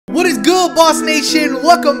What is good, Boss Nation?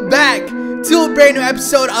 Welcome back to a brand new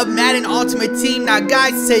episode of Madden Ultimate Team. Now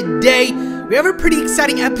guys, today we have a pretty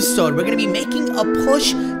exciting episode. We're going to be making a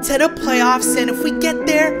push to the playoffs, and if we get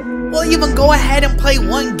there, we'll even go ahead and play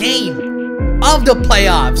one game of the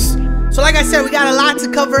playoffs. So like I said, we got a lot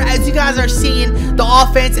to cover. As you guys are seeing, the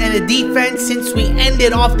offense and the defense, since we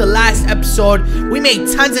ended off the last episode, we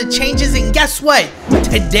made tons of changes, and guess what?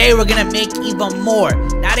 Today we're gonna make even more.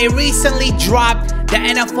 Now they recently dropped the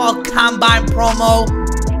NFL Combine promo.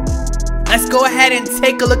 Let's go ahead and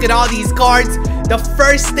take a look at all these cards. The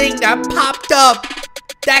first thing that popped up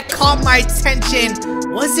that caught my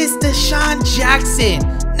attention was this Deshaun Jackson.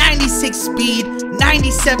 96 speed,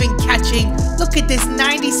 97 catching. Look at this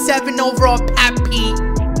 97 overall Pat P.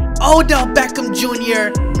 Odell Beckham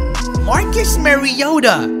Jr. Marcus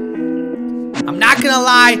Mariota. I'm not gonna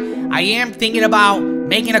lie, I am thinking about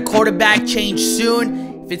making a quarterback change soon.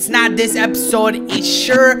 If it's not this episode, it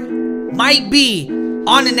sure might be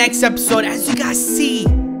on the next episode. As you guys see,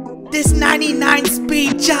 this 99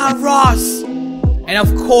 speed John Ross. And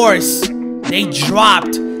of course, they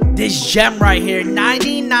dropped this gem right here,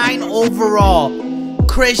 99 overall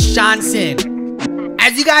Chris Johnson.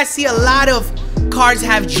 As you guys see, a lot of cards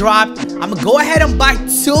have dropped. I'm gonna go ahead and buy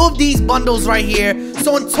 2 of these bundles right here.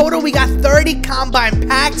 So in total, we got 30 combine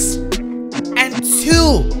packs and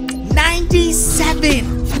 2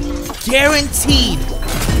 97 guaranteed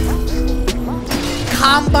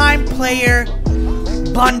combine player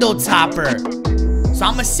bundle topper. So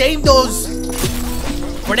I'm gonna save those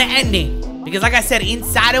for the ending, because like I said,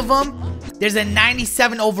 inside of them, there's a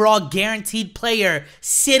 97 overall guaranteed player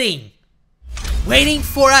sitting, waiting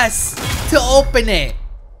for us to open it.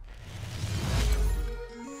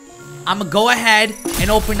 I'm going to go ahead and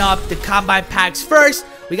open up the combine packs first.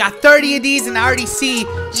 We got 30 of these, and I already see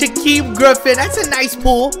Shaquem Griffin. That's a nice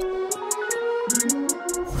pull.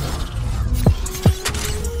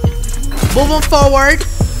 Moving forward.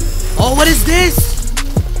 Oh, what is this?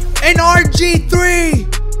 An RG3.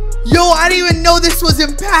 Yo, I didn't even know this was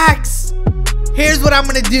in packs. Here's what I'm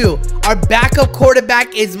gonna do. Our backup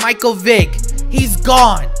quarterback is Michael Vick. He's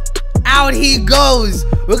gone. Out he goes.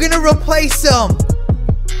 We're gonna replace him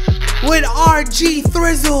with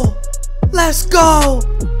RG3. Let's go.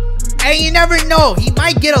 And you never know, he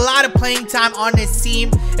might get a lot of playing time on this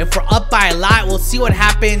team. If we're up by a lot, we'll see what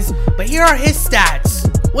happens. But here are his stats.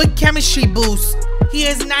 With chemistry boost, he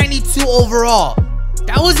is 92 overall.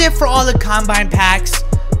 That was it for all the combine packs.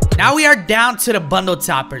 Now we are down to the bundle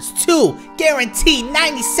toppers. 2 guaranteed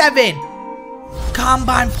 97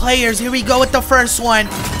 combine players. Here we go with the first one.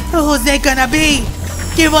 Who's it gonna be?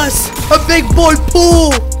 Give us a big boy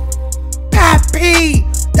pool. Pat P.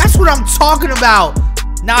 That's what I'm talking about.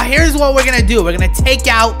 Now here's what we're gonna do. We're gonna take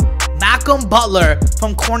out Malcolm Butler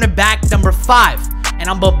from cornerback number 5. And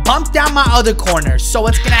I'm gonna bump down my other corners. So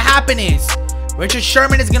what's gonna happen is Richard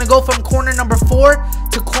Sherman is gonna go from corner number 4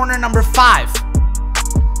 to corner number 5.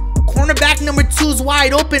 Cornerback number 2 is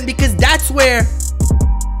wide open because that's where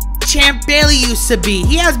Champ Bailey used to be.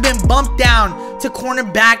 He has been bumped down to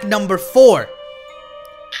cornerback number 4.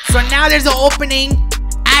 So now there's an opening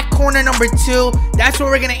at corner number 2. That's where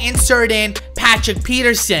we're going to insert in Patrick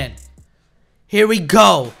Peterson. Here we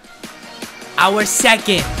go. Our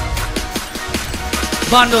second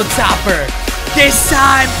bundle topper. This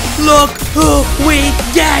time, look who we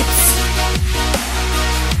get.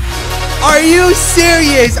 Are you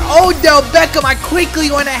serious? Odell Beckham. I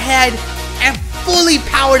quickly went ahead and fully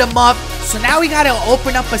powered him up. So now we got to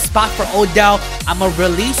open up a spot for Odell. I'm going to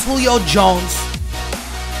release Julio Jones.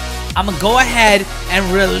 I'm going to go ahead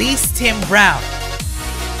and release Tim Brown.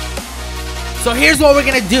 So here's what we're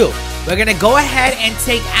going to do. We're going to go ahead and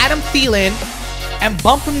take Adam Thielen and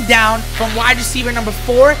bump him down from wide receiver number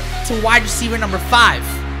 4 to wide receiver number 5.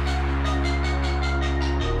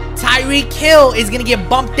 Tyreek Hill is going to get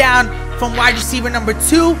bumped down from wide receiver number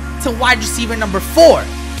 2 to wide receiver number 4.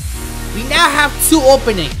 We now have 2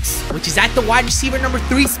 openings, which is at the wide receiver number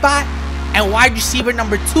 3 spot and wide receiver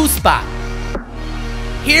number 2 spot.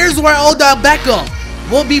 Here's where Odell Beckham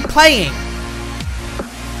will be playing.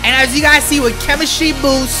 And as you guys see, with chemistry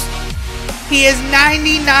boost, he is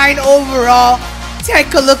 99 overall.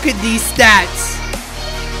 Take a look at these stats.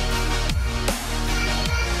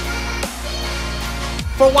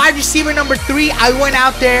 For wide receiver number 3, I went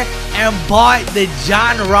out there and bought the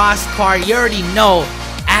John Ross card. You already know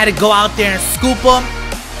I had to go out there and scoop him.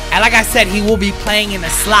 And like I said, he will be playing in the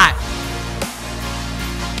slot.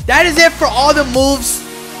 That is it for all the moves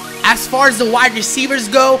as far as the wide receivers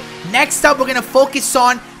go. Next up, we're going to focus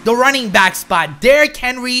on the running back spot. Derrick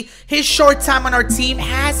Henry, his short time on our team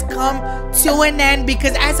has come to an end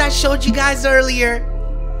because, as I showed you guys earlier,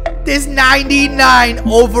 this 99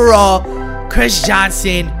 overall Chris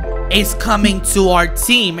Johnson is coming to our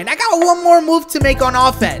team. And I got one more move to make on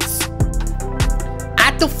offense.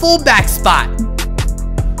 At the fullback spot,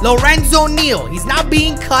 Lorenzo Neal. He's not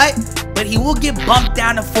being cut, but he will get bumped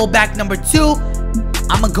down to fullback number 2.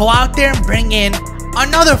 I'm gonna go out there and bring in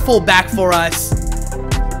another fullback for us.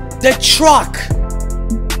 The truck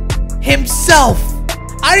himself.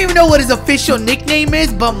 I don't even know what his official nickname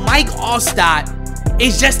is, but Mike Allstott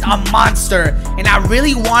is just a monster, and I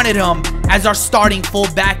really wanted him as our starting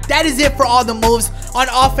fullback. That is it for all the moves on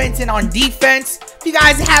offense and on defense. If you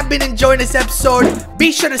guys have been enjoying this episode,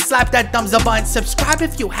 be sure to slap that thumbs up button. Subscribe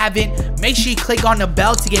if you haven't. Make sure you click on the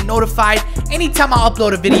bell to get notified anytime I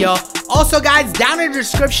upload a video. Also, guys, down in the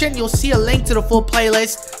description, you'll see a link to the full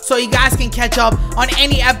playlist so you guys can catch up on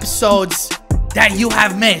any episodes that you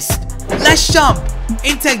have missed. Let's jump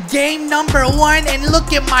into game number 1 and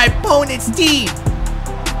look at my opponent's team.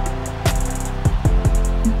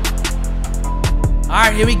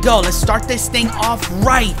 Alright, here we go. Let's start this thing off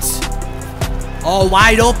right. Oh,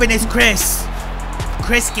 wide open is Chris.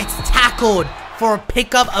 Chris gets tackled for a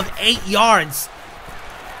pickup of 8 yards.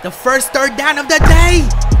 The first third down of the day.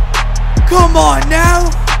 Come on now.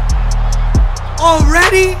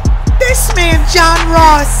 Already? This man, John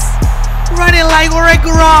Ross, running like Rick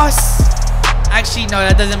Ross. Actually, no,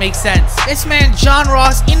 that doesn't make sense. This man, John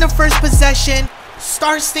Ross, in the first possession,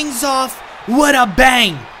 starts things off with a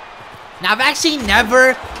bang. Now, I've actually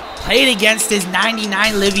never played against this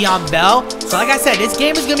 99 Le'Veon Bell. So, like I said, this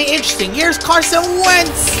game is going to be interesting. Here's Carson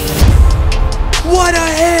Wentz. What a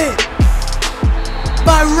hit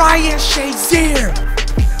by Ryan Shazier.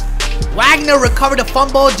 Wagner recovered a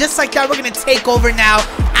fumble. Just like that, we're going to take over now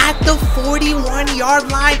at the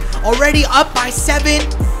 41-yard line. Already up by 7.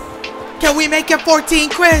 Can we make it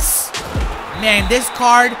 14, Chris? Man, this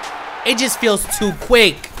card, it just feels too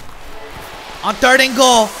quick. On 3rd and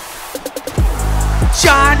goal,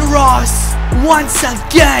 John Ross, once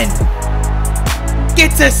again,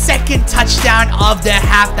 gets a second touchdown of the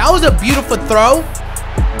half. That was a beautiful throw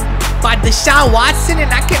by Deshaun Watson, and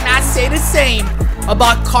I cannot say the same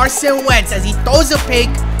about Carson Wentz as he throws a pick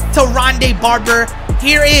to Rondé Barber.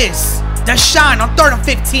 Here is Deshaun on 3rd and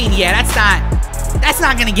 15. Yeah, that's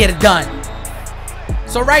not gonna get it done.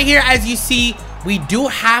 So right here, as you see, we do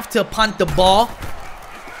have to punt the ball.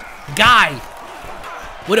 Guy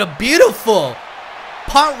with a beautiful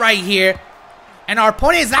punt right here, and our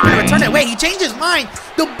opponent is not going to return it. Wait, he changed his mind.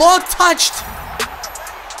 The ball touched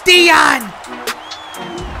Dion,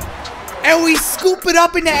 and we scoop it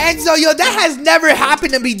up in the end zone. Yo, that has never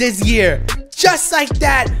happened to me this year. Just like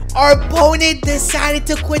that, our opponent decided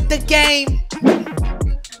to quit the game.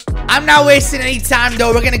 I'm not wasting any time,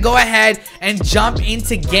 though. We're going to go ahead and jump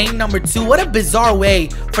into game number 2. What a bizarre way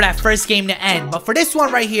for that first game to end. But for this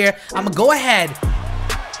one right here, I'm going to go ahead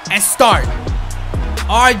and start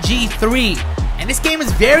RG3. And this game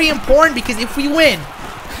is very important because if we win,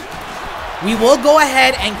 we will go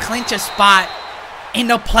ahead and clinch a spot in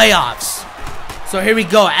the playoffs. So here we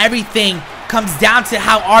go. Everything comes down to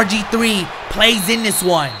how RG3 plays in this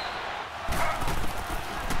one.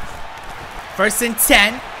 1st and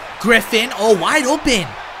 10. Griffin, oh, wide open.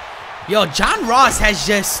 Yo, John Ross has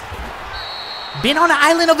just been on an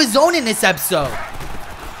island of his own in this episode.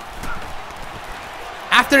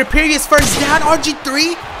 After the previous first down,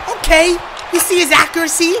 RG3, okay, you see his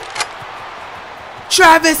accuracy.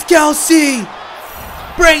 Travis Kelce,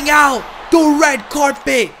 bring out the red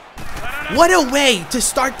carpet. What a way to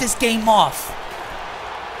start this game off.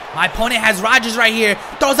 My opponent has Rodgers right here,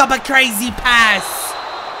 throws up a crazy pass,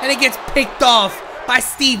 and it gets picked off by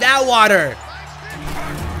Steve Atwater.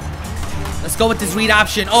 Let's go with this read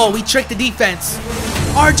option. Oh, we tricked the defense.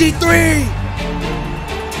 RG3.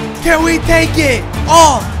 Can we take it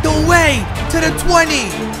all the way to the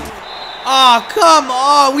 20? Oh, come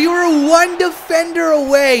on. We were one defender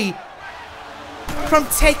away from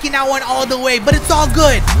taking that one all the way. But it's all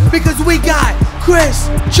good because we got Chris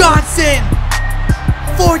Johnson.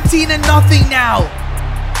 14-0 now.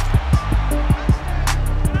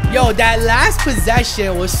 Yo, that last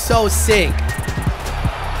possession was so sick.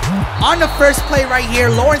 On the first play right here,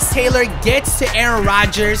 Lawrence Taylor gets to Aaron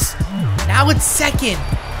Rodgers. Now it's 2nd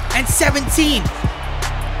and 17.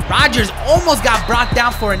 Rodgers almost got brought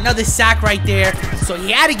down for another sack right there, so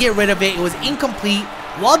he had to get rid of it. It was incomplete.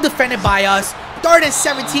 Well defended by us. 3rd and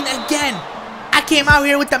 17 again. I came out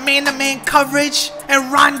here with the man-to-man coverage,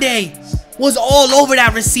 and Rondé was all over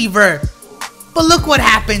that receiver. But look what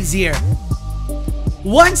happens here.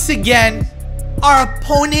 Once again, our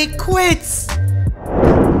opponent quits.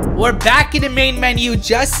 We're back in the main menu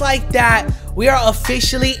just like that. we are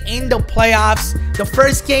officially in the playoffs. The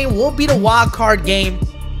first game will be the wild card game.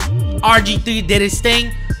 RG3 did his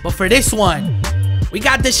thing, but for this one, we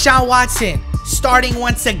got Deshaun Watson starting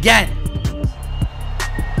once again.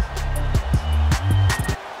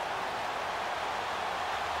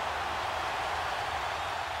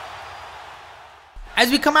 As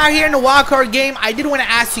we come out here in the wildcard game, I did want to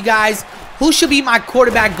ask you guys who should be my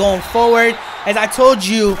quarterback going forward. As I told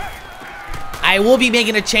you, I will be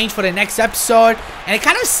making a change for the next episode. And it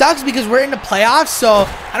kind of sucks because we're in the playoffs, so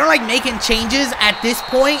I don't like making changes at this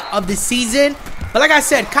point of the season. But like I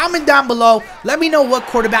said, comment down below. Let me know what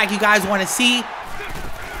quarterback you guys want to see.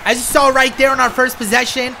 As you saw right there on our first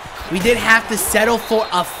possession, we did have to settle for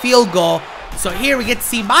a field goal. So here we get to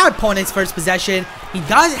see my opponent's first possession. He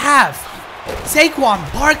does have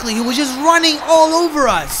Saquon Barkley, who was just running all over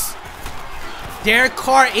us. Derek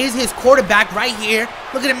Carr is his quarterback right here.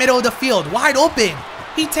 Look at the middle of the field, wide open.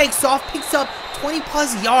 He takes off, picks up 20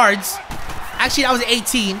 plus yards. Actually, that was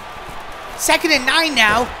 18. 2nd and 9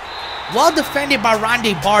 now. Well defended by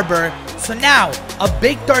Rondé Barber. So now, a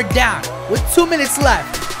big third down with 2 minutes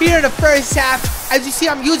left. Here in the first half, as you see,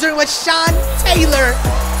 I'm using with Sean Taylor.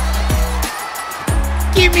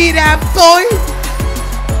 Give me that, boy.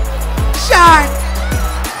 Sean,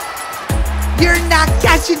 you're not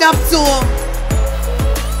catching up to him.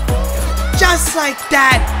 Just like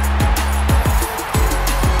that.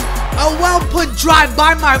 A well-put drive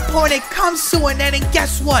by my opponent comes to an end, and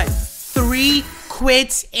guess what? 3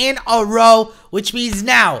 quits in a row, which means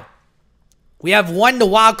now we have won the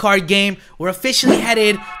wild card game. We're officially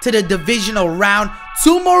headed to the divisional round.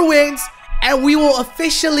 2 more wins, and we will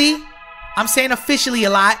officially, I'm saying officially a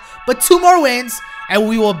lot, but 2 more wins, and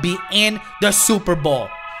we will be in the Super Bowl.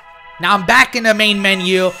 Now I'm back in the main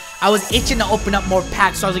menu. I was itching to open up more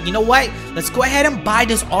packs, so I was like, you know what? Let's go ahead and buy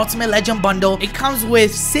this Ultimate Legend bundle. It comes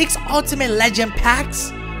with 6 Ultimate Legend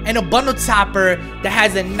packs and a bundle topper that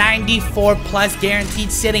has a 94 plus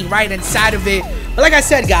guaranteed sitting right inside of it. But like I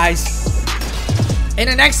said, guys, in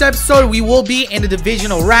the next episode, we will be in the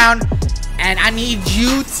divisional round, and I need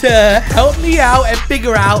you to help me out and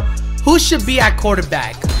figure out who should be at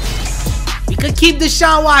quarterback. We could keep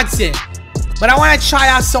Deshaun Watson, but I want to try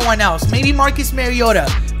out someone else. Maybe Marcus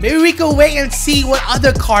Mariota. Maybe we could wait and see what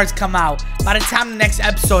other cards come out by the time the next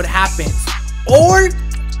episode happens. Or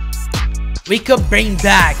we could bring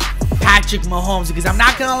back Patrick Mahomes, because I'm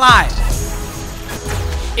not going to lie,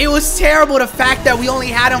 it was terrible the fact that we only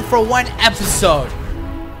had him for 1 episode.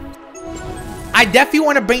 I definitely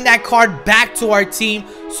want to bring that card back to our team.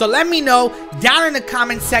 So let me know down in the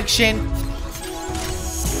comment section,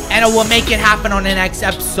 and we'll make it happen on the next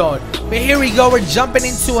episode. But here we go. We're jumping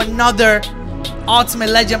into another Ultimate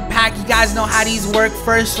Legend pack. You guys know how these work.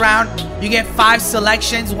 First round, you get 5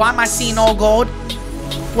 selections. Why am I seeing all gold?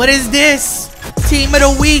 What is this? Team of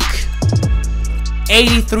the week.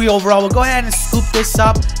 83 overall. We'll go ahead and scoop this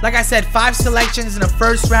up. Like I said, 5 selections in the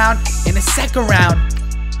first round. In the second round,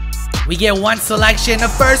 we get 1 selection. The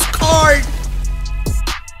first card,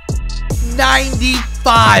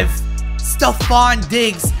 95. Stephon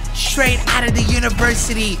Diggs, straight out of the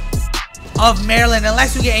University of Maryland.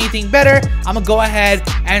 Unless we get anything better, I'm gonna go ahead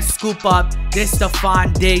and scoop up this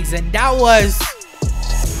Stephon Diggs. And that was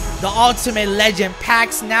the Ultimate Legend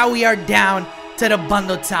packs. Now we are down to the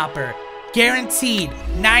bundle topper. Guaranteed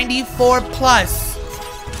 94 plus.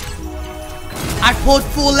 I pulled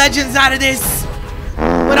full legends out of this,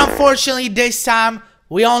 but unfortunately this time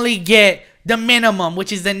we only get the minimum,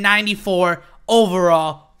 which is the 94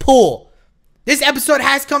 overall pull. This episode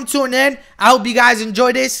has come to an end. I hope you guys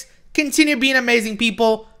enjoyed this. Continue being amazing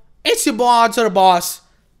people. It's your boy AntoDaBoss.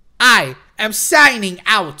 I am signing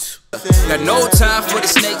out. Got no time for the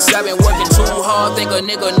snakes, I've been working too hard. Think a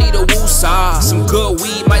nigga need a woosah. Some good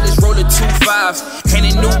weed, might just roll a 2-5.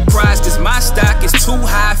 Ain't a new prize, cause my stock is too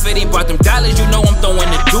high. For they brought them dollars, you know I'm throwing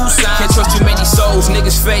the deuce sign. Can't trust too many souls,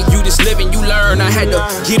 niggas fake, you just live and you learn. I had to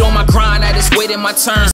get on my grind, I just waited my turn.